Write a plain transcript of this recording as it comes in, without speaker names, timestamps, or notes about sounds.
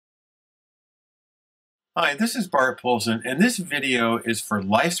Hi, this is Bart Poulson, and this video is for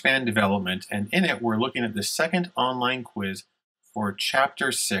lifespan development, and in it we're looking at the second online quiz for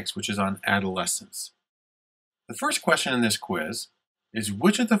Chapter 6, which is on adolescence. The first question in this quiz is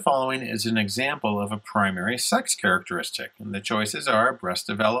which of the following is an example of a primary sex characteristic? And the choices are breast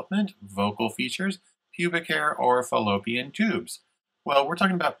development, vocal features, pubic hair, or fallopian tubes. Well, we're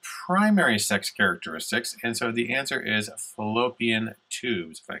talking about primary sex characteristics, and so the answer is fallopian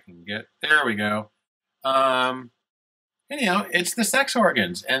tubes. If I can get, there we go. Um, Anyhow, it's the sex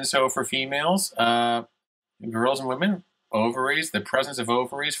organs. And so for females, girls and women, ovaries, the presence of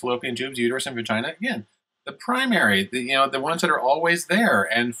ovaries, fallopian tubes, uterus, and vagina. Again, the primary, the ones that are always there.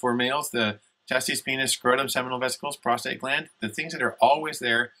 And for males, the testes, penis, scrotum, seminal vesicles, prostate gland, the things that are always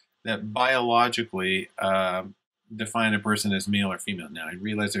there that biologically define a person as male or female. Now, I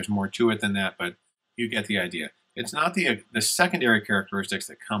realize there's more to it than that, but you get the idea. It's not the secondary characteristics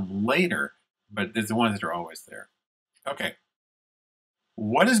that come later, but it's the ones that are always there. Okay.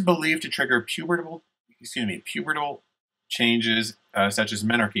 What is believed to trigger pubertal changes such as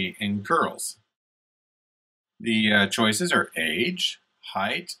menarche in girls? The choices are age,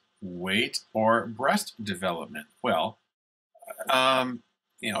 height, weight, or breast development. Well, some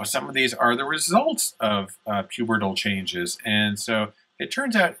of these are the results of pubertal changes, and so it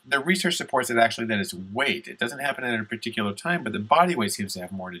turns out the research supports that actually that it's weight. It doesn't happen at a particular time, but the body weight seems to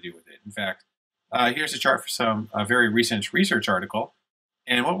have more to do with it. In fact, here's a chart for a very recent research article.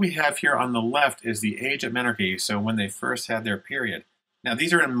 And what we have here on the left is the age of menarche, so when they first had their period. Now,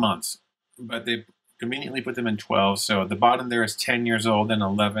 these are in months, but they conveniently put them in 12. So the bottom there is 10 years old, then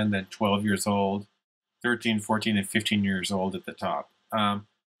 11, then 12 years old, 13, 14, and 15 years old at the top.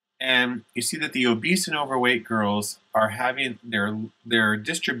 And you see that the obese and overweight girls are having their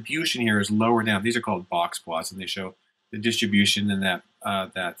distribution here is lower down. These are called box plots, and they show the distribution, and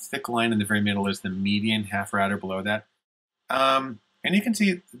that thick line in the very middle is the median, half right or below that. And you can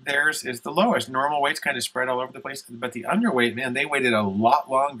see theirs is the lowest. Normal weight's kind of spread all over the place, but the underweight, man, they waited a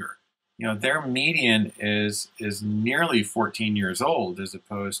lot longer. Their median is nearly 14 years old as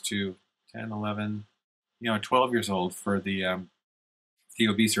opposed to 10, 11, 12 years old for the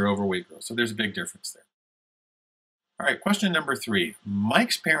obese or overweight girls. So there's a big difference there. All right, question number 3.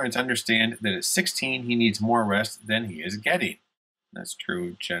 Mike's parents understand that at 16 he needs more rest than he is getting. That's true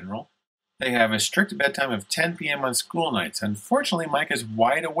in general. They have a strict bedtime of 10 p.m. on school nights. Unfortunately, Mike is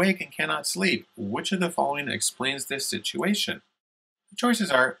wide awake and cannot sleep. Which of the following explains this situation? The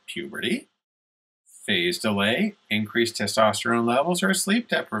choices are puberty, phase delay, increased testosterone levels, or sleep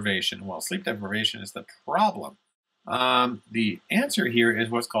deprivation. Well, sleep deprivation is the problem. The answer here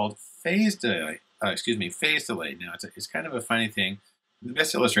is what's called phase delay. Phase delay. Now, it's kind of a funny thing. The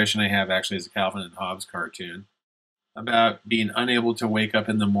best illustration I have actually is a Calvin and Hobbes cartoon about being unable to wake up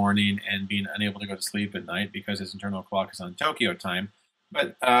in the morning and being unable to go to sleep at night because his internal clock is on Tokyo time.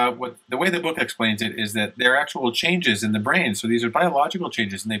 But the way the book explains it is that there are actual changes in the brain. So these are biological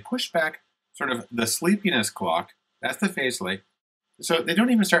changes, and they push back sort of the sleepiness clock. That's the phase delay. So they don't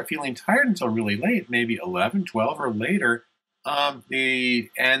even start feeling tired until really late, maybe 11, 12, or later. They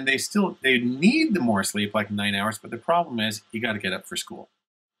need the more sleep, like 9 hours. But the problem is you got to get up for school.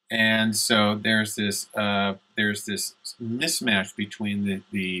 And so there's this mismatch between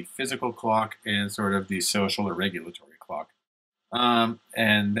the physical clock and sort of the social or regulatory clock.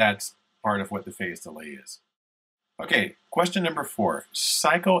 And that's part of what the phase delay is. Okay, question number 4.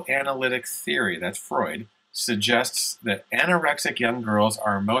 Psychoanalytic theory, that's Freud, suggests that anorexic young girls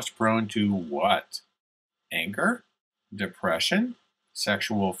are most prone to what? Anger, depression,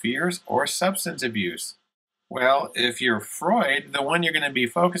 sexual fears, or substance abuse? Well, if you're Freud, the one you're going to be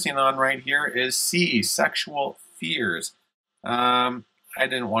focusing on right here is C, sexual fears. I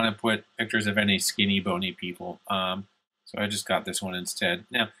didn't want to put pictures of any skinny, bony people, so I just got this one instead.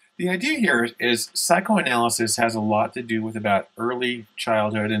 Now, the idea here is psychoanalysis has a lot to do with about early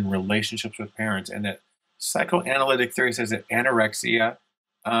childhood and relationships with parents, and that psychoanalytic theory says that anorexia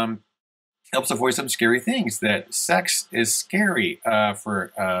helps avoid some scary things, that sex is scary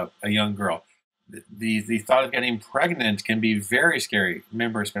for a young girl. The thought of getting pregnant can be very scary.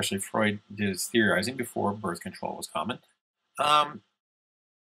 Remember, especially Freud did his theorizing before birth control was common.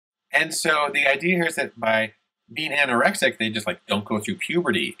 And so the idea here is that by being anorexic, they just don't go through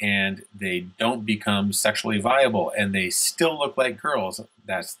puberty and they don't become sexually viable and they still look like girls.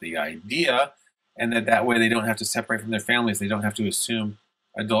 That's the idea. And that way they don't have to separate from their families. They don't have to assume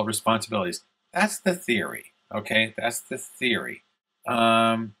adult responsibilities. That's the theory. Okay, that's the theory.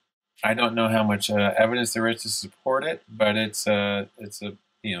 I don't know how much evidence there is to support it, but it's a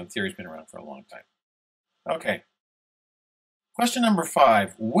theory's been around for a long time. Okay. Question number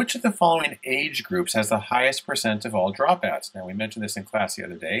 5, which of the following age groups has the highest percent of all dropouts? Now, we mentioned this in class the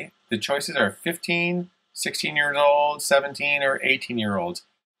other day. The choices are 15, 16 years old, 17, or 18-year-olds.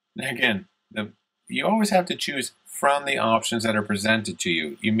 Now, again, you always have to choose from the options that are presented to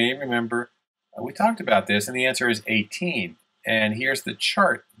you. You may remember we talked about this, and the answer is 18. And here's the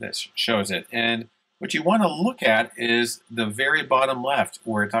chart that shows it. And what you want to look at is the very bottom left,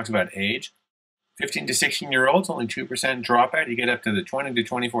 where it talks about age. 15 to 16-year-olds, only 2% dropout. You get up to the 20 to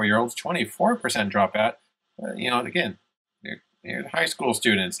 24-year-olds, 24% dropout. Again, they're high school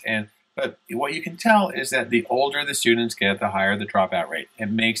students. But what you can tell is that the older the students get, the higher the dropout rate. It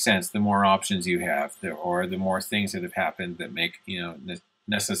makes sense. The more options you have, or the more things that have happened that make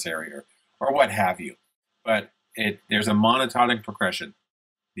necessary, or what have you. But there's a monotonic progression.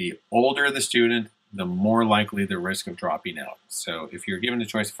 The older the student, the more likely the risk of dropping out. So if you're given a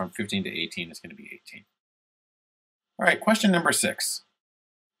choice from 15 to 18, it's going to be 18. All right, question number 6.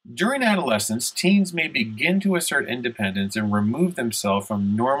 During adolescence, teens may begin to assert independence and remove themselves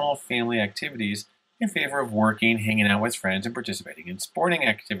from normal family activities in favor of working, hanging out with friends, and participating in sporting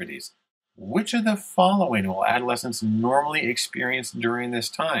activities. Which of the following will adolescents normally experience during this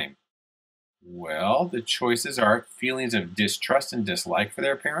time? Well, the choices are feelings of distrust and dislike for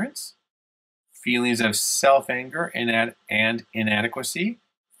their parents, feelings of self-anger and inadequacy,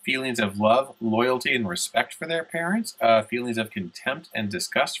 feelings of love, loyalty, and respect for their parents, feelings of contempt and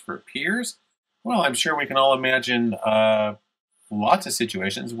disgust for peers. Well, I'm sure we can all imagine lots of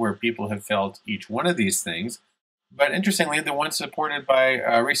situations where people have felt each one of these things. But interestingly, the one supported by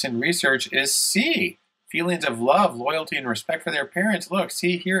recent research is C, feelings of love, loyalty, and respect for their parents. Look,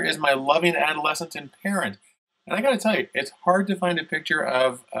 see, here is my loving adolescent and parent. And I got to tell you, it's hard to find a picture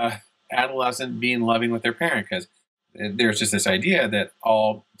of adolescent being loving with their parent, because there's just this idea that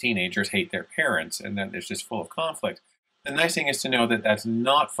all teenagers hate their parents and that it's just full of conflict. The nice thing is to know that that's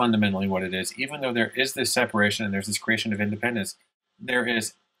not fundamentally what it is. Even though there is this separation and there's this creation of independence, there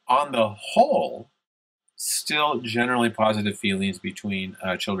is, on the whole, still generally positive feelings between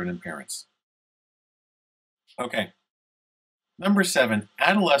children and parents. Okay. Number 7,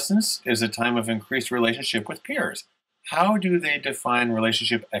 adolescence is a time of increased relationship with peers. How do they define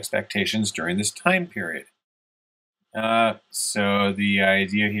relationship expectations during this time period? So the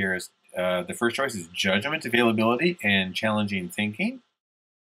idea here is the first choice is judgment, availability, and challenging thinking,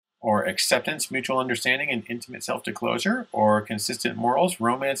 or acceptance, mutual understanding, and intimate self-disclosure, or consistent morals,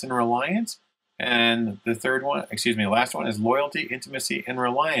 romance, and reliance. And the last one is loyalty, intimacy, and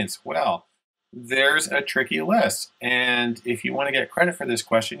reliance. Well, there's a tricky list. And if you want to get credit for this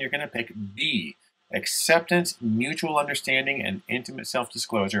question, you're going to pick B, acceptance, mutual understanding, and intimate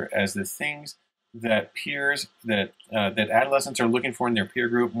self-disclosure as the things that that adolescents are looking for in their peer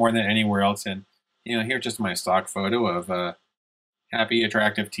group more than anywhere else. And here's just my stock photo of happy,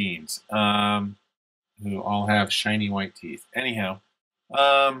 attractive teens who all have shiny white teeth. Anyhow,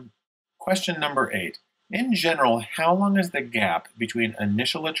 question number 8. In general, how long is the gap between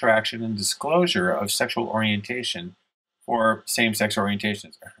initial attraction and disclosure of sexual orientation for same-sex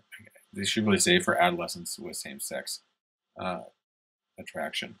orientations? They should really say for adolescents with same-sex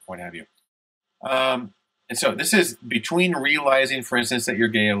attraction, what have you. And so this is between realizing, for instance, that you're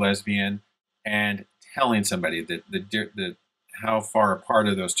gay or lesbian and telling somebody that how far apart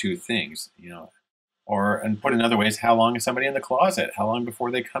are those two things, and put in other ways, how long is somebody in the closet? How long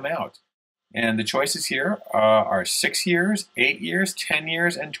before they come out? And the choices here are 6 years, 8 years, 10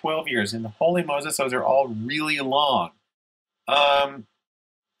 years, and 12 years. And holy Moses, those are all really long.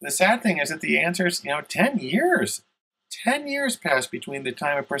 The sad thing is that the answer is, 10 years. 10 years pass between the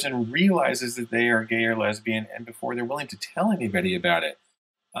time a person realizes that they are gay or lesbian and before they're willing to tell anybody about it.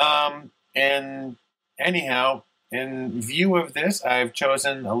 And anyhow, in view of this, I've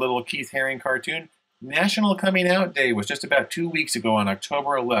chosen a little Keith Haring cartoon. National Coming Out Day was just about 2 weeks ago on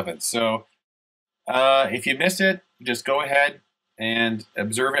October 11th. So if you missed it, just go ahead and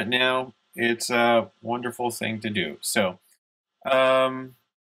observe it now. It's a wonderful thing to do. So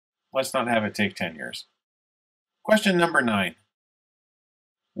let's not have it take 10 years. Question number 9.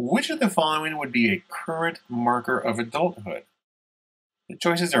 Which of the following would be a current marker of adulthood? The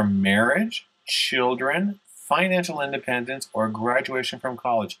choices are marriage, children, financial independence, or graduation from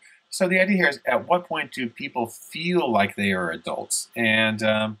college. So the idea here is, at what point do people feel like they are adults?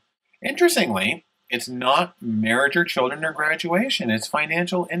 And interestingly, it's not marriage or children or graduation. It's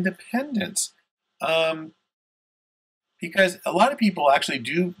financial independence. Because a lot of people actually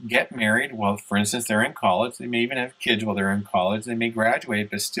do get married. Well, for instance, they're in college. They may even have kids while they're in college. They may graduate,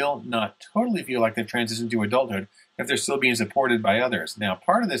 but still not totally feel like they've transitioned to adulthood if they're still being supported by others. Now,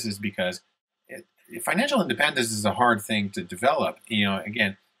 part of this is because financial independence is a hard thing to develop.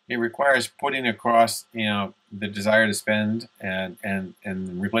 Again, it requires putting across, the desire to spend and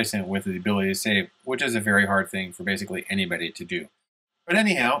replacing it with the ability to save, which is a very hard thing for basically anybody to do. But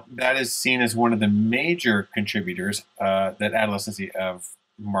anyhow, that is seen as one of the major contributors that adolescence of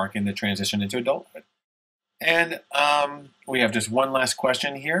marking the transition into adulthood. And we have just one last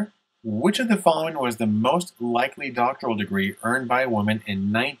question here. Which of the following was the most likely doctoral degree earned by a woman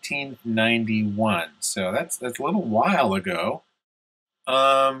in 1991? So that's a little while ago.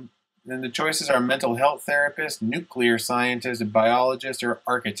 And the choices are mental health therapist, nuclear scientist, biologist, or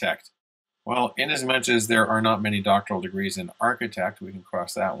architect. Well, inasmuch as there are not many doctoral degrees in architect, we can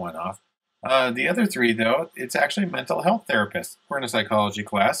cross that one off. The other three, though, it's actually mental health therapist. We're in a psychology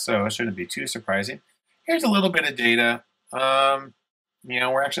class, so it shouldn't be too surprising. Here's a little bit of data.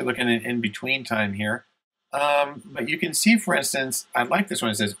 We're actually looking at in between time here. But you can see, for instance, I like this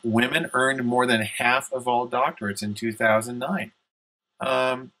one. It says women earned more than half of all doctorates in 2009.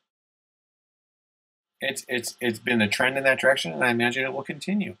 It's been a trend in that direction, and I imagine it will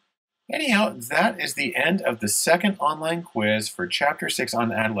continue. Anyhow, that is the end of the second online quiz for Chapter 6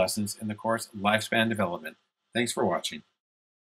 on adolescence in the course Lifespan Development. Thanks for watching.